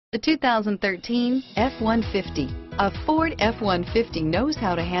The 2013 F-150. A Ford F-150 knows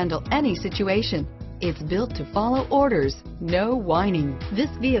how to handle any situation. It's built to follow orders, no whining. This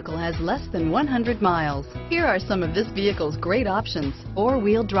vehicle has less than 100 miles. Here are some of this vehicle's great options: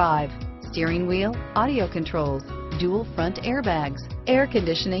 four-wheel drive, steering wheel audio controls, dual front airbags, air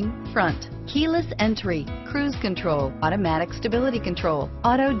conditioning front, keyless entry, cruise control, automatic stability control,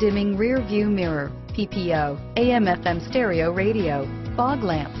 auto-dimming rear view mirror, PPO, AM/FM stereo radio, fog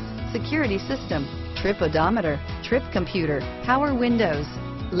lamps, security system, trip odometer, trip computer, power windows,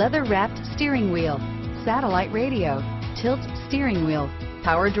 leather-wrapped steering wheel, satellite radio, tilt steering wheel,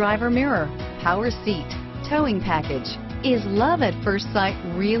 power driver mirror, power seat, towing package. Is love at first sight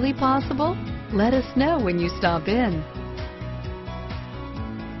really possible? Let us know when you stop in.